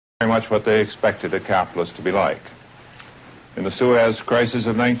very much what they expected a capitalist to be like. In the Suez Crisis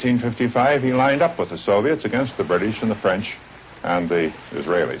of 1955, he lined up with the Soviets against the British and the French and the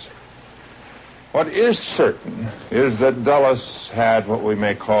Israelis. What is certain is that Dulles had what we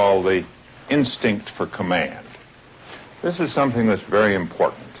may call the instinct for command. This is something that's very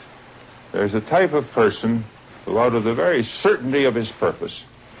important. There's a type of person who, out of the very certainty of his purpose,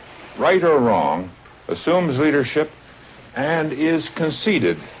 right or wrong, assumes leadership and is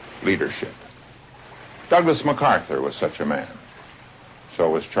conceded leadership. Douglas MacArthur was such a man. So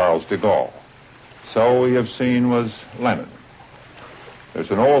was Charles de Gaulle. So we have seen was Lenin.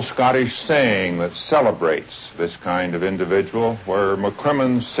 There's an old Scottish saying that celebrates this kind of individual, where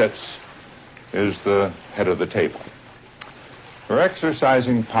McCrimmon sits is the head of the table. For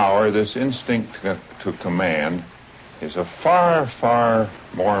exercising power, this instinct to command is a far, far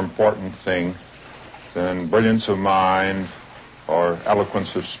more important thing than brilliance of mind or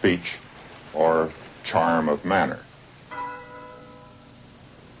eloquence of speech or charm of manner.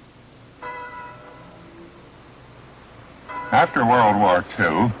 After World War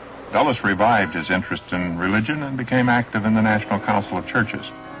II, Dulles revived his interest in religion and became active in the National Council of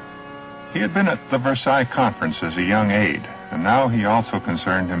Churches. He had been at the Versailles Conference as a young aide, and now he also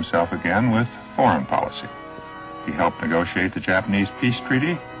concerned himself again with foreign policy. He helped negotiate the Japanese peace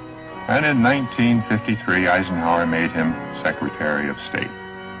treaty, and in 1953, Eisenhower made him Secretary of State.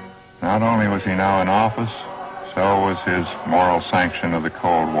 Not only was he now in office, so was his moral sanction of the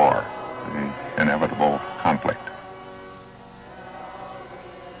Cold War, the inevitable conflict.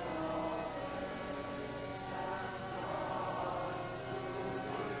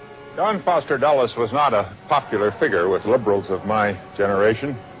 John Foster Dulles was not a popular figure with liberals of my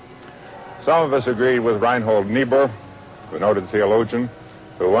generation. Some of us agreed with Reinhold Niebuhr, the noted theologian,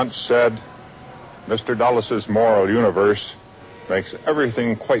 who once said, "Mr. Dulles's moral universe makes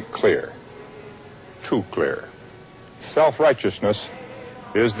everything quite clear, too clear. Self-righteousness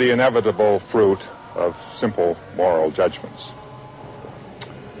is the inevitable fruit of simple moral judgments."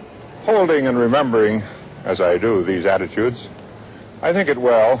 Holding and remembering, as I do, these attitudes, I think it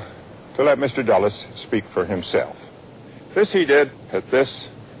well to let Mr. Dulles speak for himself. This he did at this,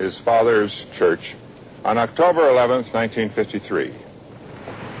 his father's church, on October 11th, 1953.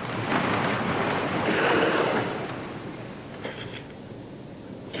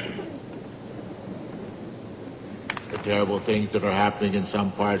 The terrible things that are happening in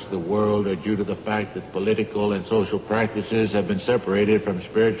some parts of the world are due to the fact that political and social practices have been separated from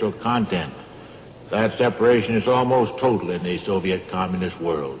spiritual content. That separation is almost total in the Soviet communist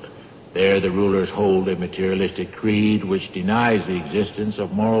world. There the rulers hold a materialistic creed which denies the existence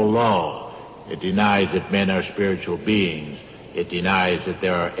of moral law. It denies that men are spiritual beings. It denies that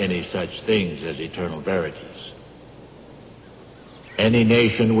there are any such things as eternal verities. Any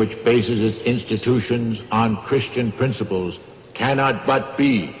nation which bases its institutions on Christian principles cannot but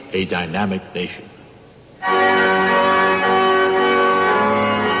be a dynamic nation.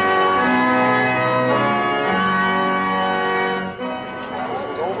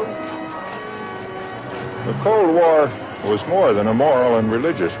 The Cold War was more than a moral and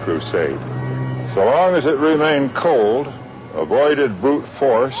religious crusade. So long as it remained cold, avoided brute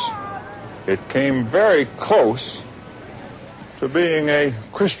force, it came very close to being a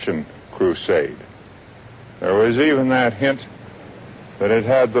Christian crusade. There was even that hint that it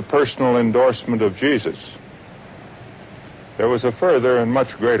had the personal endorsement of Jesus. There was a further and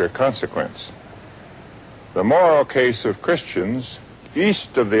much greater consequence. The moral case of Christians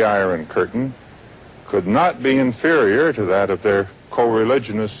east of the Iron Curtain could not be inferior to that of their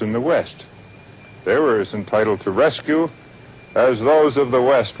co-religionists in the West. They were as entitled to rescue as those of the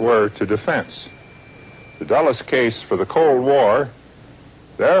West were to defense. The Dulles case for the Cold War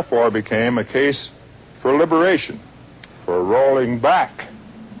therefore became a case for liberation, for rolling back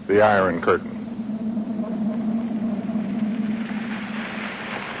the Iron Curtain.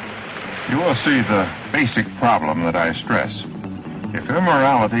 You will see the basic problem that I stress. If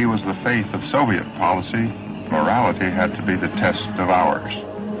immorality was the faith of Soviet policy, morality had to be the test of ours.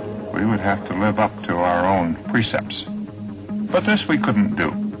 We would have to live up to our own precepts. But this we couldn't do,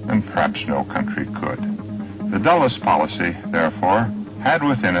 and perhaps no country could. The Dulles policy, therefore, had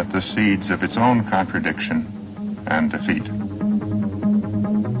within it the seeds of its own contradiction and defeat.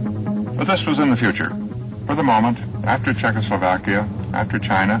 But this was in the future. For the moment, after Czechoslovakia, after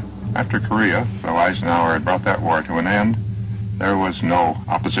China, after Korea, though Eisenhower had brought that war to an end, there was no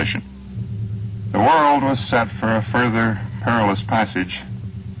opposition. The world was set for a further perilous passage,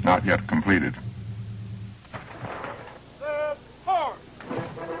 not yet completed.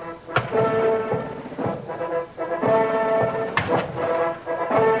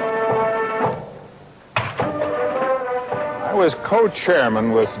 was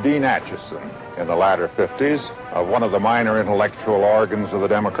co-chairman with Dean Acheson in the latter 50s of one of the minor intellectual organs of the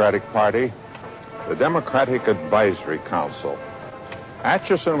Democratic Party, the Democratic Advisory Council.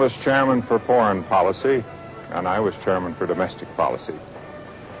 Acheson was chairman for foreign policy, and I was chairman for domestic policy.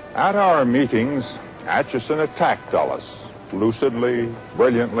 At our meetings, Acheson attacked Dulles lucidly,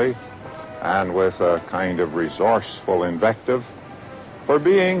 brilliantly, and with a kind of resourceful invective for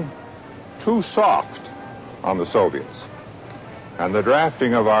being too soft on the Soviets. And the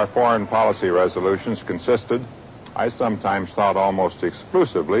drafting of our foreign policy resolutions consisted, I sometimes thought almost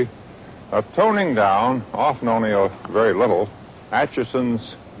exclusively, of toning down, often only a very little,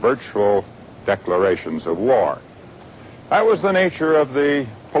 Acheson's virtual declarations of war. That was the nature of the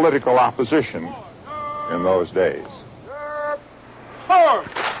political opposition in those days.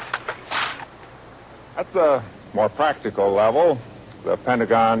 At the more practical level, the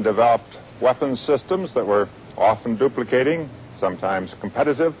Pentagon developed weapons systems that were often duplicating, sometimes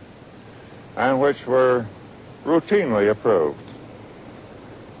competitive, and which were routinely approved.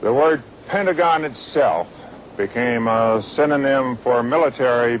 The word Pentagon itself became a synonym for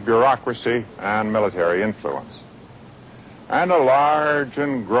military bureaucracy and military influence. And a large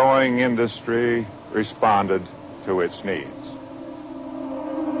and growing industry responded to its needs.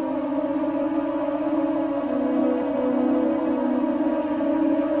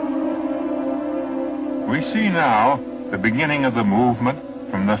 We see now the beginning of the movement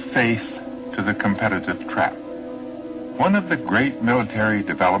from the faith to the competitive trap. One of the great military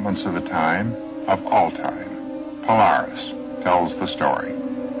developments of the time, of all time, Polaris, tells the story.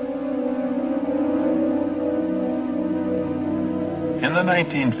 In the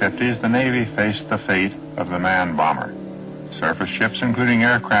 1950s, the Navy faced the fate of the man bomber. Surface ships, including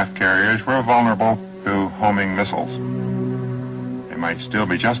aircraft carriers, were vulnerable to homing missiles. They might still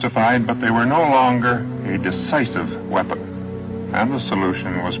be justified, but they were no longer a decisive weapon, and the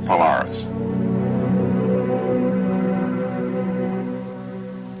solution was Polaris.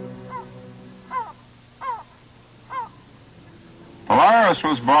 Polaris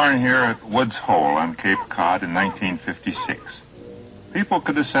was born here at Woods Hole on Cape Cod in 1956. People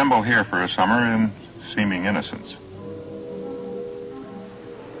could assemble here for a summer in seeming innocence.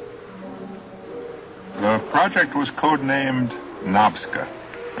 The project was codenamed Nobska,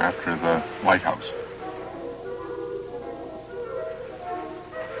 after the lighthouse.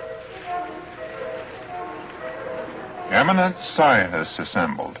 Eminent scientists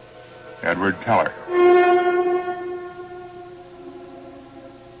assembled. Edward Teller,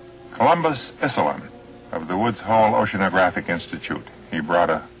 Columbus Iselin of the Woods Hole Oceanographic Institute. He brought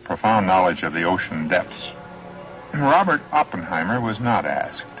a profound knowledge of the ocean depths. Robert Oppenheimer was not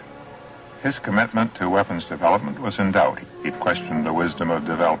asked. His commitment to weapons development was in doubt. He'd questioned the wisdom of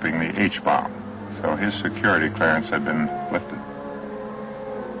developing the H-bomb, so his security clearance had been lifted.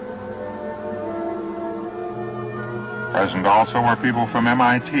 Present also were people from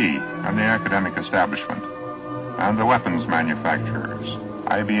MIT and the academic establishment, and the weapons manufacturers,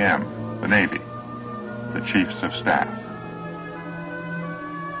 IBM, the Navy, the chiefs of staff.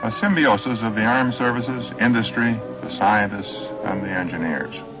 A symbiosis of the armed services, industry, the scientists, and the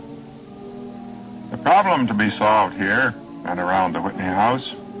engineers. The problem to be solved here and around the Whitney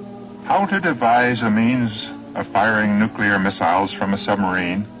House, how to devise a means of firing nuclear missiles from a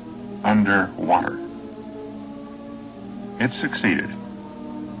submarine underwater. It succeeded.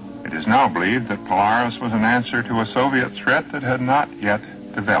 It is now believed that Polaris was an answer to a Soviet threat that had not yet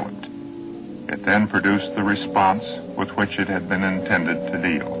developed. It then produced the response with which it had been intended to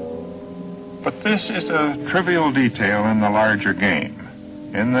deal. But this is a trivial detail in the larger game.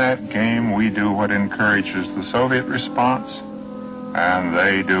 In that game, we do what encourages the Soviet response, and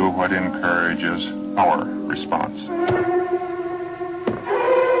they do what encourages our response.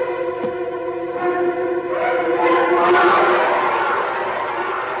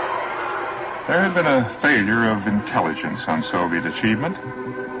 There had been a failure of intelligence on Soviet achievement,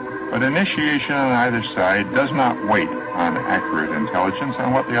 but initiation on either side does not wait on accurate intelligence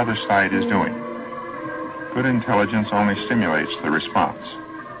on what the other side is doing. Good intelligence only stimulates the response.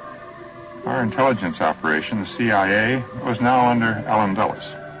 Our intelligence operation, the CIA, was now under Allen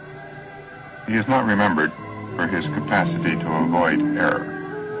Dulles. He is not remembered for his capacity to avoid error.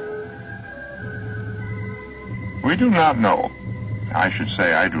 We do not know, I should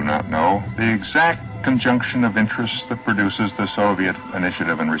say I do not know, the exact conjunction of interests that produces the Soviet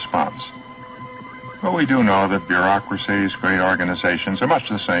initiative and response. But we do know that bureaucracies, great organizations, are much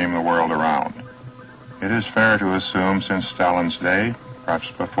the same the world around. It is fair to assume since Stalin's day,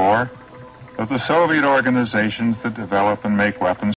 perhaps before, that the Soviet organizations that develop and make weapons